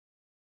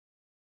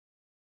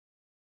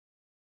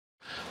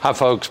Hi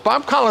folks,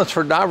 Bob Collins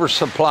for Diver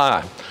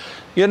Supply.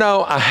 You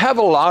know, I have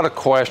a lot of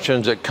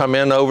questions that come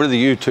in over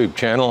the YouTube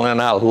channel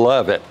and I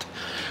love it.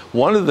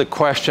 One of the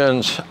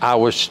questions I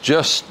was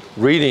just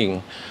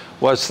reading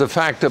was the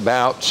fact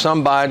about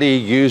somebody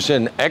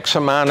using X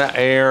amount of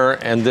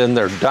air and then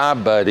their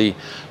dive buddy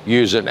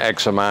using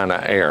X amount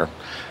of air.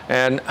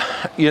 And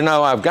you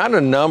know, I've got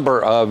a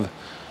number of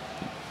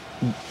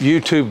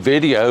YouTube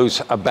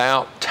videos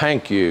about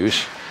tank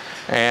use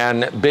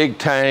and big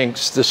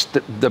tanks,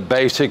 the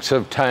basics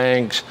of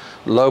tanks,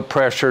 low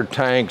pressure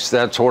tanks,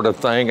 that sort of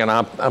thing. And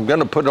I'm going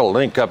to put a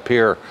link up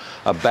here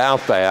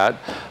about that.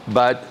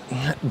 But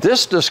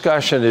this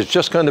discussion is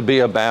just going to be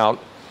about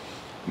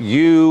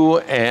you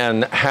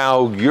and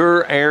how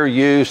your air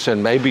use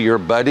and maybe your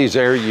buddy's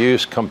air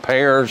use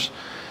compares,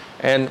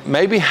 and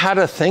maybe how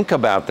to think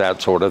about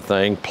that sort of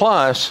thing.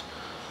 Plus,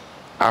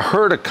 I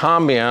heard a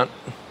comment,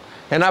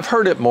 and I've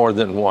heard it more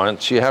than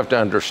once. You have to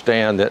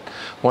understand that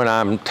when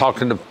I'm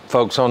talking to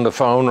folks on the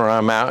phone or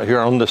I'm out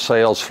here on the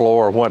sales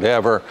floor or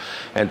whatever,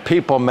 and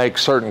people make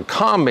certain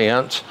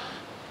comments,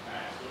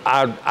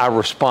 I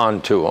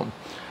respond to them.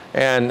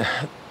 And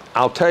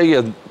I'll tell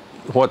you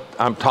what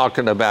I'm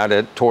talking about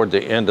it toward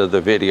the end of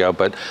the video,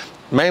 but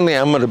mainly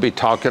I'm going to be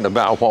talking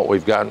about what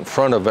we've got in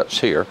front of us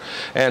here.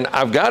 And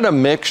I've got a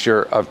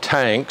mixture of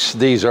tanks.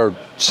 These are,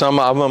 some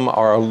of them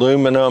are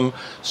aluminum,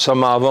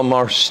 some of them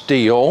are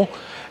steel.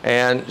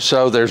 And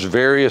so there's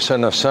various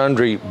and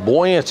sundry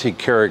buoyancy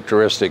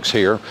characteristics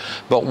here.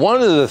 But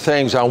one of the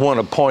things I want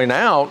to point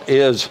out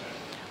is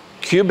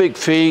cubic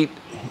feet,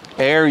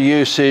 air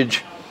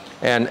usage,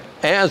 and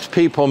as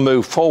people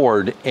move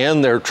forward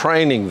in their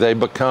training, they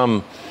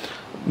become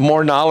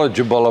more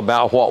knowledgeable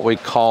about what we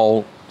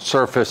call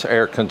surface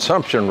air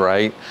consumption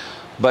rate.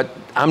 But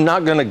I'm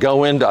not going to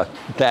go into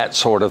that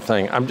sort of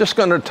thing. I'm just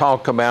going to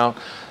talk about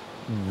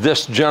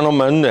this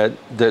gentleman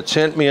that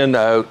sent me a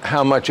note,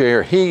 how much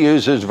air he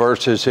uses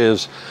versus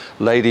his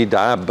lady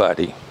dive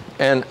buddy.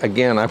 And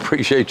again, I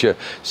appreciate you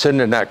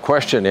sending that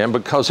question in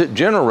because it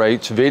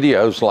generates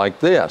videos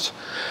like this.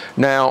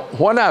 Now,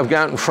 what I've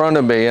got in front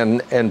of me,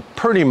 and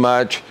pretty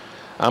much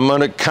I'm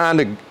going to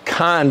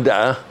kind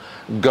of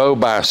go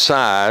by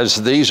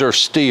size. These are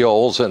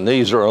steels and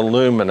these are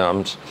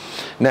aluminums.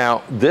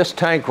 Now, this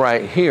tank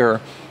right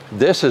here,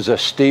 this is a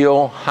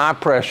steel high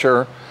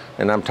pressure,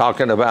 and I'm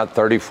talking about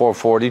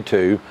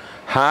 3442,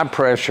 high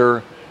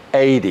pressure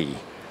 80.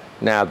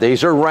 Now,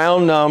 these are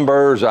round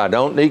numbers. I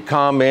don't need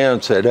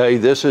comments that, hey,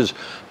 this is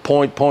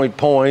point,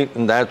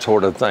 and that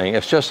sort of thing.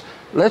 It's just,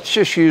 let's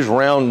just use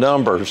round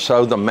numbers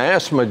so the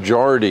mass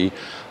majority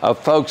of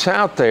folks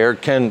out there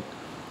can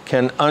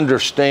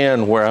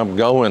understand where I'm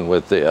going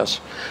with this.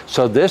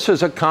 So this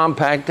is a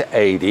compact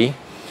 80.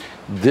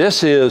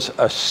 This is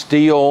a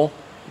steel,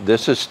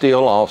 this is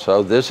steel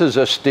also. This is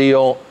a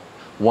steel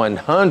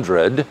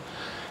 100.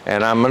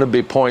 And I'm going to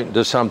be pointing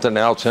to something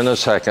else in a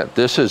second.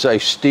 This is a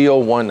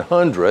steel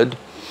 100.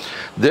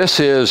 This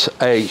is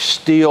a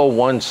steel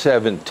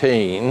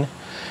 117.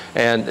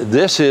 And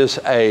this is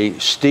a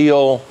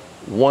steel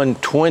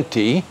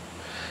 120.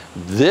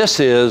 This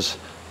is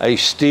a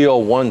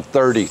steel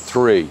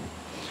 133.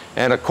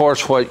 And of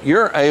course, what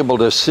you're able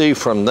to see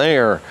from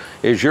there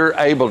is you're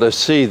able to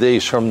see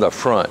these from the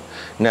front.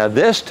 Now,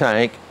 this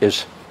tank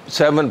is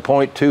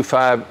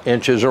 7.25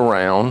 inches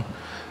around.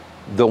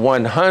 The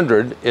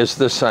 100 is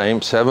the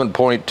same,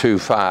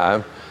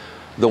 7.25.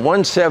 The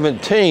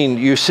 117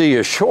 you see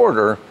is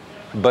shorter,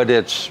 but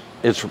it's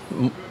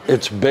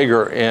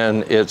bigger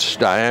in its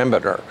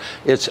diameter.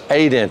 It's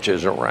 8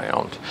 inches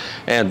around.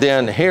 And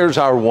then here's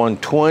our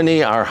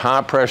 120, our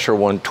high pressure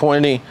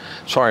 120.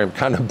 Sorry, I'm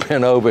kind of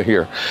bent over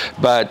here.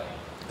 But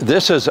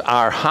this is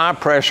our high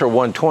pressure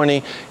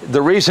 120.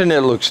 The reason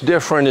it looks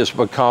different is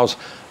because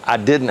I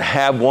didn't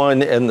have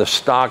one in the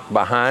stock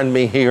behind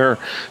me here,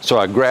 so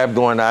I grabbed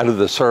one out of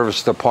the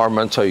service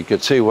department so you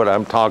could see what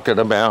I'm talking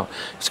about.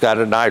 It's got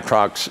a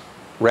Nitrox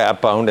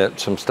wrap on it,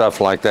 some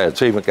stuff like that.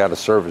 It's even got a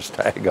service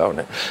tag on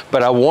it.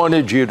 But I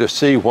wanted you to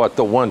see what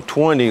the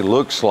 120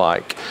 looks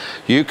like.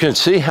 You can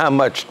see how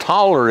much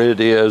taller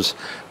it is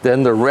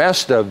than the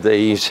rest of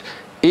these.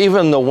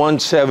 Even the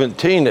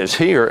 117 is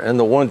here, and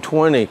the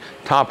 120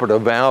 top of the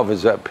valve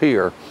is up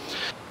here.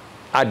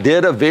 I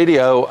did a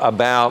video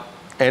about,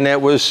 and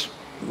it was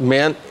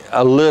meant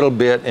a little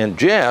bit in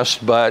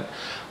jest, but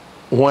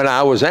when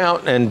I was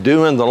out and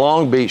doing the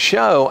Long Beach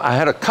show, I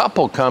had a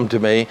couple come to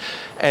me,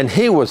 and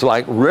he was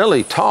like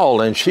really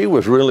tall and she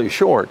was really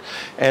short.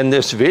 And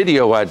this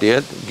video I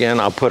did,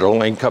 again, I'll put a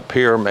link up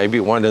here, maybe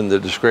one in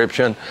the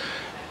description.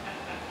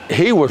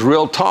 He was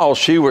real tall,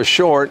 she was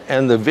short,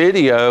 and the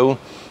video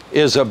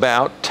is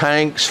about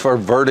tanks for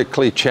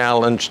vertically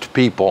challenged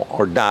people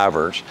or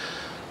divers.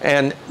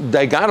 And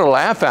they got a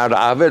laugh out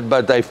of it,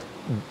 but they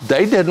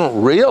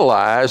didn't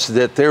realize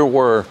that there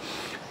were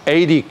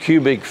 80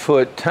 cubic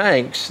foot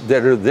tanks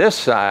that are this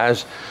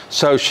size,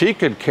 so she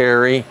could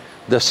carry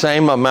the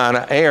same amount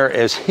of air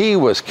as he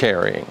was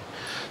carrying.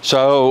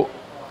 So,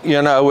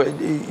 you know,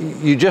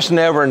 you just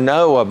never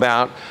know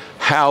about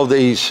how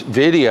these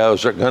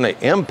videos are going to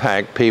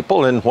impact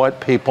people and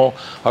what people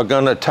are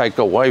going to take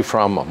away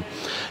from them.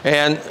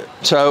 And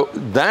so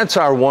that's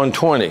our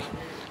 120.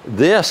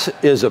 This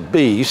is a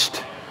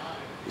beast.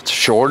 It's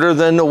shorter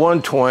than the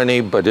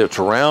 120, but it's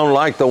round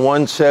like the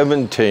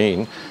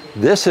 117.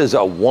 This is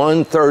a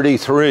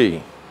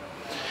 133.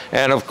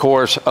 And of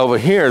course, over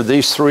here,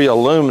 these three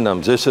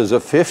aluminums, this is a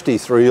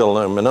 53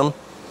 aluminum.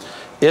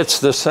 It's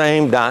the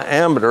same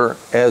diameter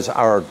as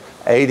our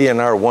 80 and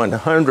our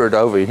 100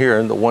 over here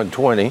in the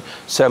 120,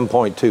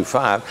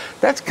 7.25.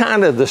 That's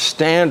kind of the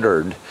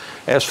standard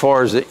as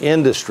far as the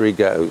industry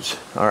goes,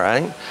 all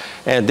right?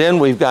 And then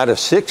we've got a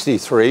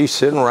 63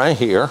 sitting right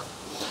here.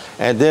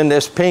 And then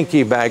this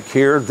pinky back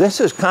here, this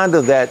is kind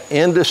of that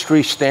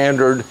industry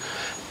standard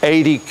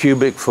 80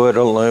 cubic foot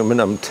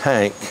aluminum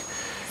tank.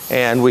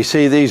 And we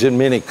see these in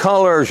many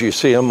colors. You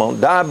see them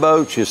on dive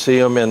boats, you see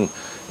them in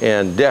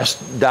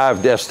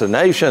dive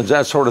destinations,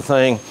 that sort of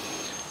thing.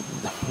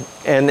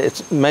 And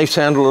it may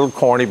sound a little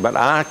corny, but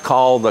I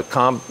call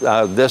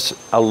this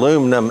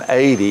aluminum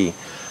 80,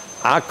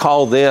 I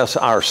call this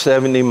our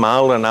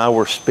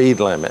 70-mile-an-hour speed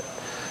limit.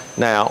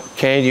 Now,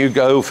 can you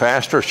go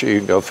faster? Sure, you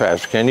can go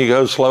faster. Can you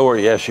go slower?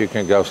 Yes, you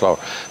can go slower.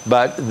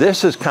 But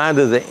this is kind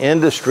of the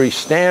industry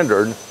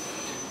standard,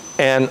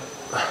 and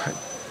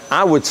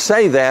I would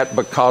say that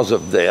because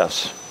of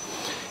this.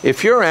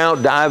 If you're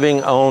out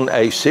diving on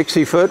a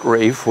 60-foot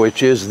reef,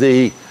 which is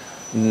the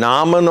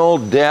nominal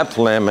depth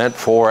limit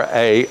for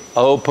a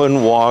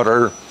open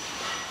water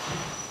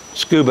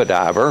scuba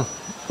diver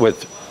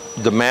with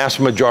the mass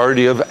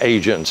majority of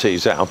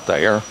agencies out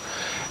there,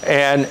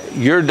 and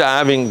you're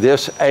diving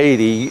this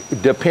 80,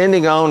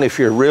 depending on if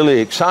you're really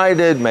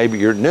excited, maybe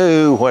you're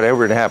new,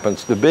 whatever it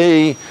happens to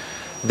be,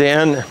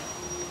 then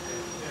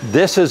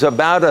this is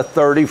about a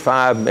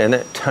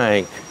 35-minute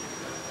tank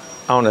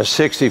on a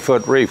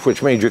 60-foot reef,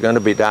 which means you're going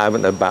to be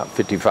diving about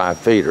 55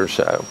 feet or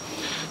so.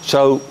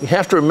 So you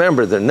have to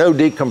remember the no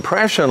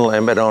decompression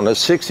limit on a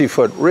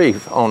 60-foot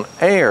reef on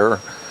air,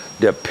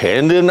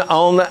 depending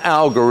on the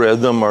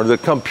algorithm or the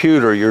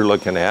computer you're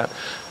looking at,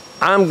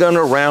 I'm going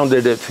to round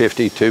it at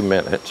 52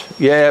 minutes.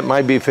 Yeah, it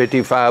might be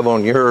 55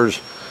 on yours,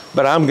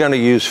 but I'm going to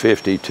use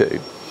 52.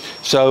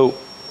 So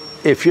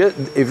if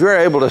you're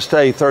able to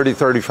stay 30,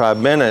 35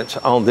 minutes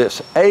on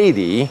this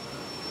 80,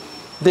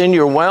 then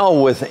you're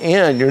well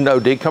within your no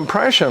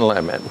decompression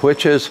limit,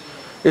 which is,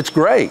 it's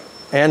great.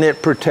 And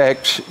it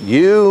protects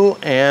you,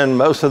 and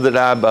most of the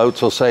dive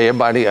boats will say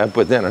everybody up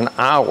within an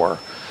hour.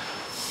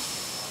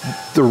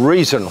 The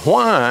reason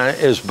why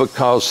is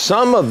because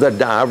some of the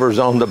divers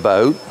on the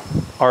boat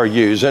are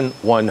using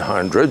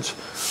 100s,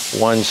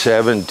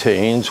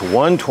 117s,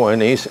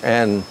 120s,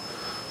 and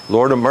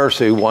Lord of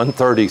mercy,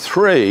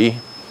 133.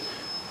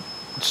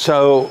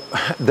 So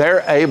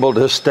they're able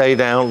to stay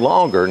down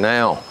longer.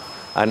 Now,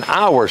 an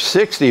hour,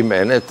 60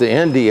 minutes, the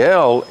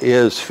NDL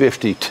is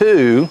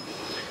 52.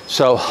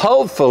 So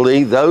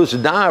hopefully those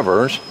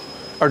divers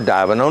are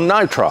diving on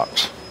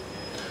Nitrox.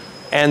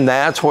 And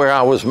that's where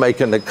I was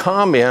making the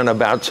comment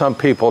about some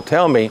people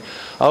tell me,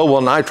 oh,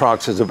 well,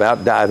 Nitrox is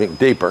about diving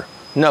deeper.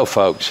 No,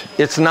 folks,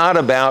 it's not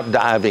about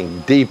diving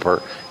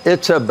deeper.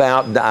 It's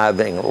about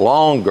diving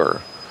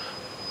longer.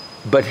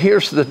 But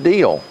here's the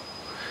deal.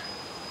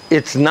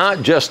 It's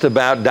not just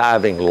about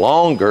diving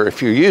longer.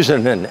 If you're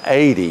using an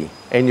 80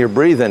 and you're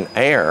breathing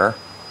air,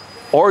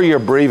 or you're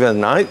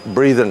breathing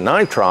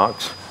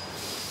Nitrox,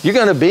 you're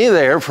going to be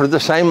there for the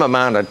same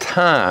amount of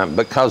time,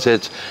 because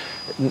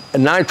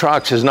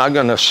Nitrox is not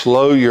going to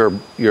slow your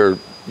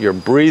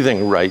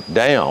breathing rate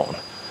down.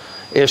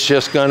 It's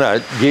just going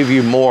to give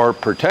you more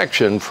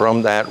protection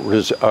from that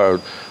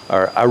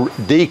a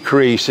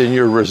decrease in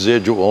your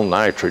residual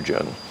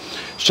nitrogen.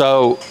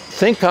 So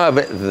think of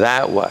it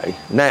that way.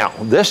 Now,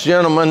 this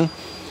gentleman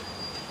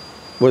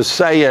was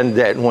saying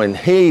that when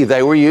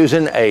they were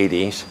using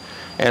 80s,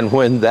 and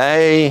when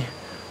they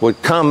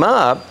would come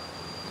up,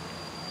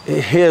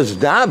 his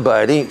dive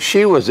buddy,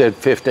 she was at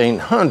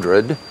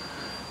 1,500,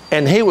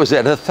 and he was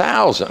at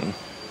 1,000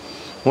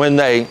 when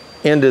they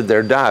ended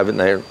their dive and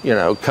they're,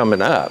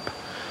 coming up.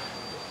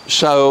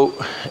 So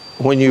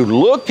when you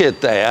look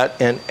at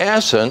that, in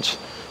essence,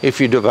 if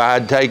you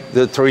take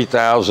the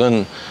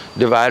 3,000,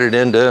 divide it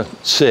into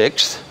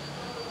 6,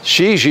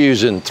 she's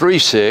using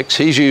 3.6,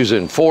 he's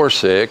using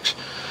 4.6.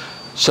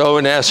 So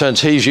in essence,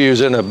 he's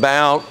using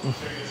about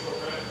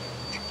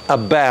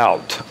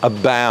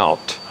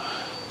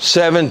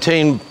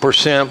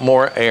 17%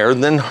 more air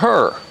than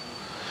her.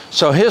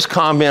 So his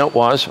comment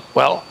was,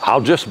 well,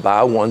 I'll just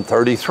buy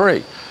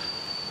 133.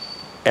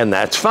 And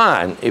that's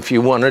fine if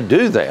you want to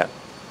do that.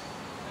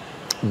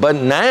 But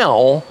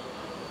now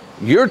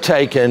you're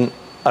taking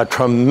a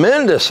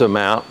tremendous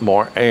amount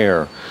more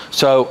air.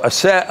 So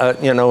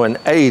an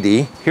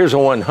 80, here's a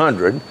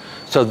 100.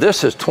 So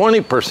this is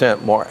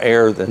 20% more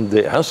air than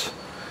this.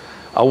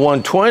 A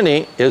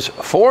 120 is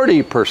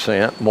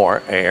 40%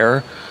 more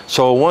air.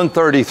 So a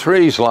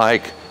 133 is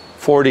like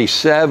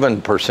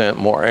 47%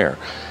 more air.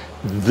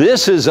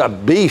 This is a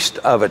beast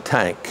of a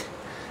tank.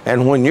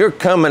 And when you're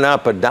coming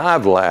up a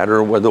dive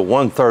ladder with a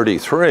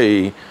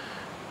 133,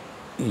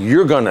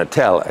 you're gonna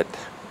tell it.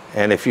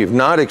 And if you've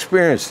not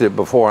experienced it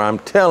before, I'm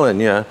telling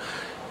you,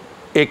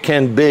 it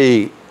can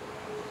be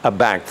a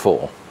back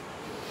full.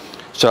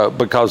 So,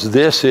 because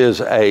this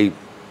is a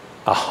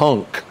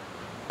hunk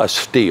of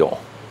steel.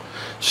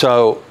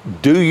 So,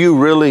 do you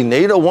really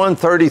need a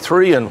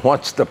 133, and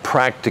what's the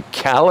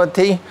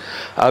practicality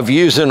of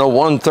using a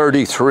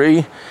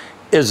 133?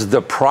 Is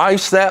the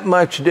price that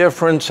much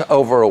difference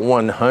over a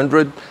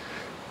 100?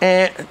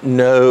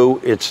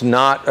 No, it's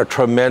not a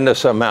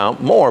tremendous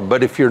amount more,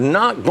 but if you're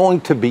not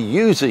going to be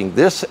using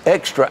this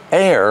extra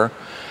air,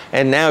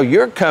 and now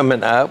you're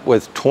coming up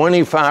with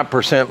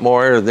 25%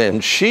 more air than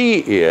she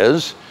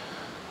is,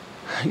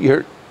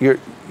 you're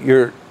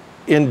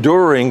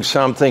enduring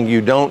something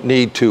you don't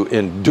need to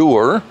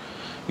endure.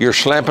 You're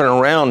slapping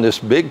around this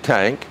big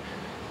tank.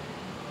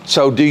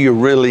 So do you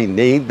really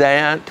need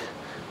that?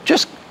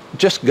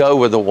 Just go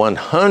with a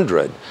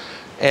 100.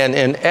 And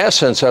in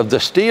essence, of the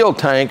steel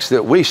tanks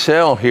that we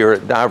sell here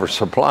at Diver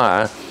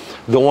Supply,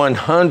 the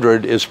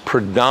 100 is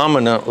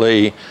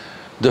predominantly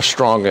the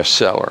strongest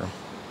seller.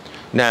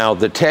 Now,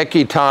 the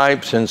techie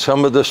types and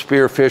some of the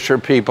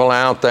spearfisher people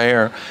out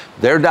there,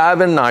 they're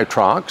diving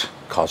Nitrox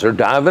because they're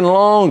diving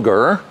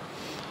longer,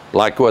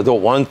 like with a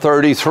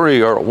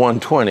 133 or a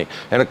 120.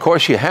 And of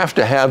course, you have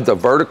to have the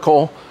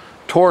vertical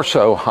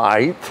torso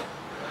height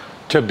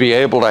to be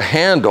able to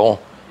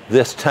handle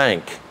this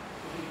tank.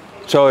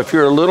 So if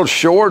you're a little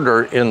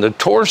shorter in the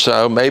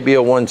torso, maybe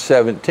a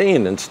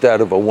 117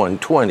 instead of a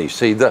 120.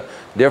 See the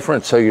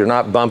difference? So you're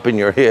not bumping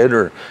your head,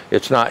 or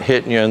it's not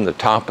hitting you in the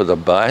top of the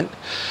butt,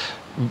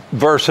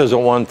 versus a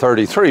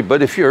 133.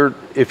 But if you're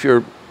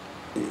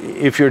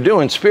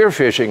doing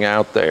spearfishing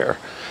out there,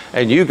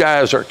 and you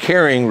guys are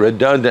carrying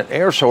redundant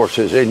air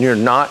sources, and you're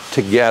not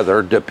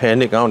together,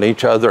 depending on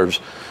each other's,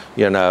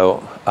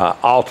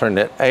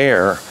 alternate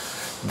air,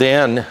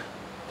 then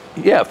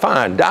yeah,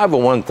 fine, dive a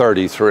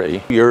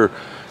 133. You're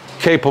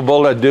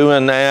capable of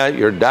doing that.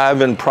 You're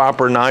diving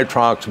proper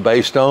nitrox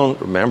based on,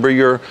 remember,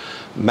 your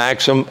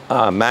max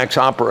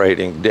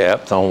operating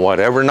depth on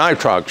whatever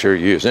nitrox you're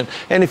using.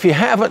 And if you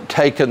haven't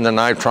taken the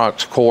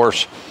nitrox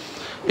course,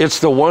 it's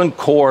the one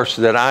course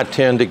that I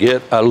tend to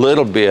get a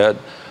little bit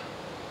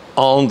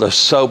on the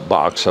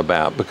soapbox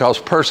about, because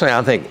personally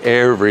I think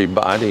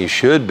everybody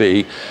should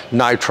be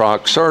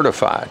nitrox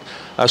certified,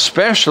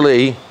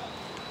 especially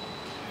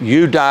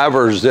you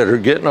divers that are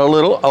getting a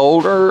little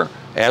older.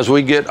 As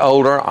we get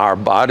older, our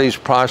bodies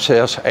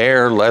process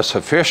air less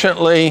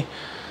efficiently.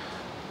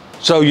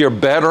 So you're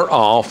better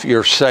off,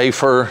 you're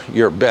safer,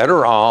 you're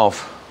better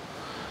off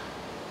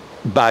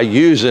by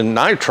using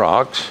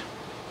nitrox.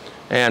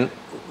 And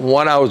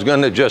what I was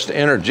going to just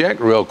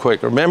interject real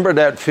quick, remember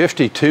that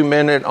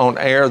 52-minute on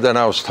air that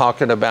I was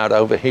talking about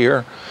over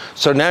here?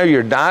 So now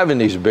you're diving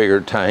these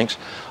bigger tanks.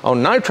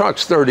 On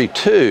nitrox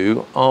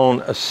 32 on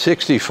a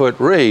 60-foot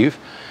reef,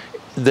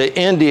 the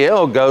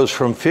NDL goes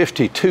from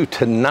 52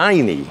 to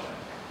 90.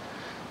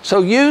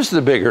 So use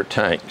the bigger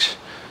tanks.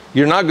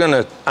 You're not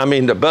gonna,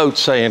 the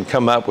boat's saying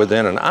come up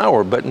within an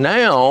hour, but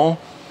now,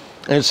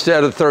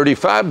 instead of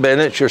 35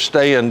 minutes, you're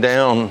staying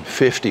down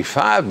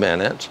 55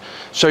 minutes.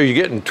 So you're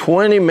getting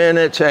 20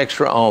 minutes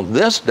extra on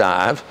this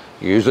dive,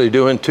 usually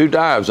doing 2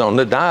 dives on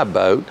the dive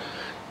boat.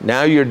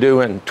 Now you're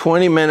doing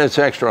 20 minutes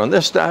extra on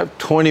this dive,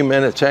 20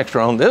 minutes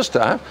extra on this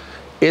dive.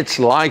 It's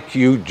like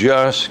you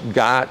just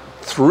got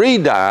 3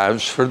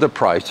 dives for the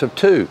price of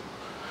 2.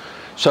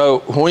 So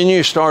when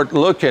you start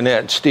looking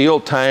at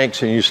steel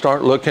tanks and you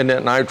start looking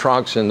at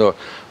nitrox and the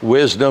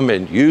wisdom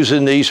and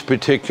using these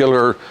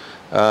particular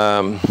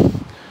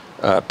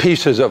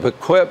pieces of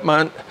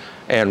equipment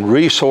and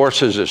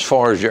resources as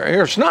far as your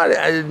air,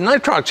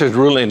 nitrox is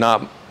really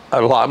not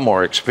a lot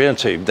more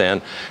expensive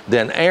than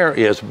air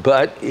is,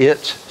 but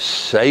it's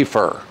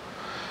safer,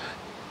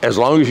 as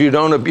long as you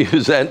don't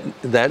abuse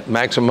that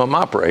maximum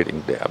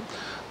operating depth.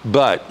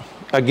 But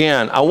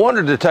again, I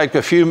wanted to take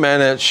a few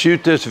minutes,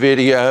 shoot this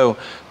video,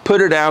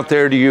 put it out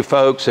there to you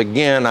folks.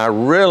 Again, I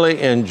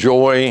really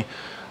enjoy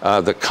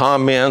the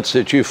comments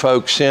that you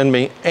folks send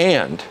me,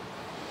 and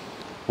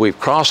we've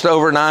crossed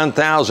over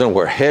 9,000.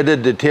 We're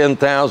headed to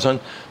 10,000.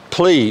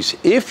 Please,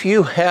 if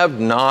you have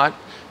not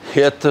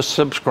hit the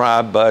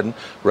subscribe button,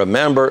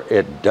 remember,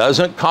 it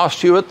doesn't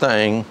cost you a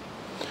thing.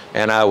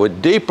 And I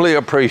would deeply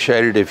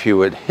appreciate it if you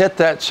would hit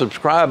that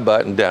subscribe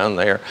button down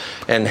there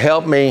and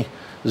help me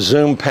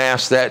zoom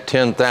past that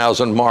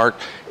 10,000 mark.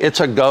 It's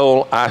a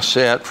goal I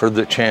set for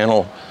the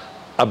channel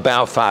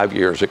about 5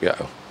 years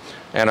ago.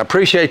 And I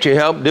appreciate your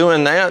help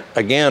doing that.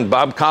 Again,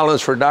 Bob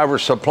Collins for Diver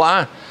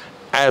Supply.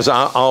 As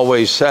I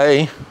always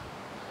say,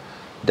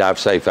 dive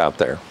safe out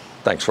there.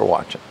 Thanks for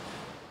watching.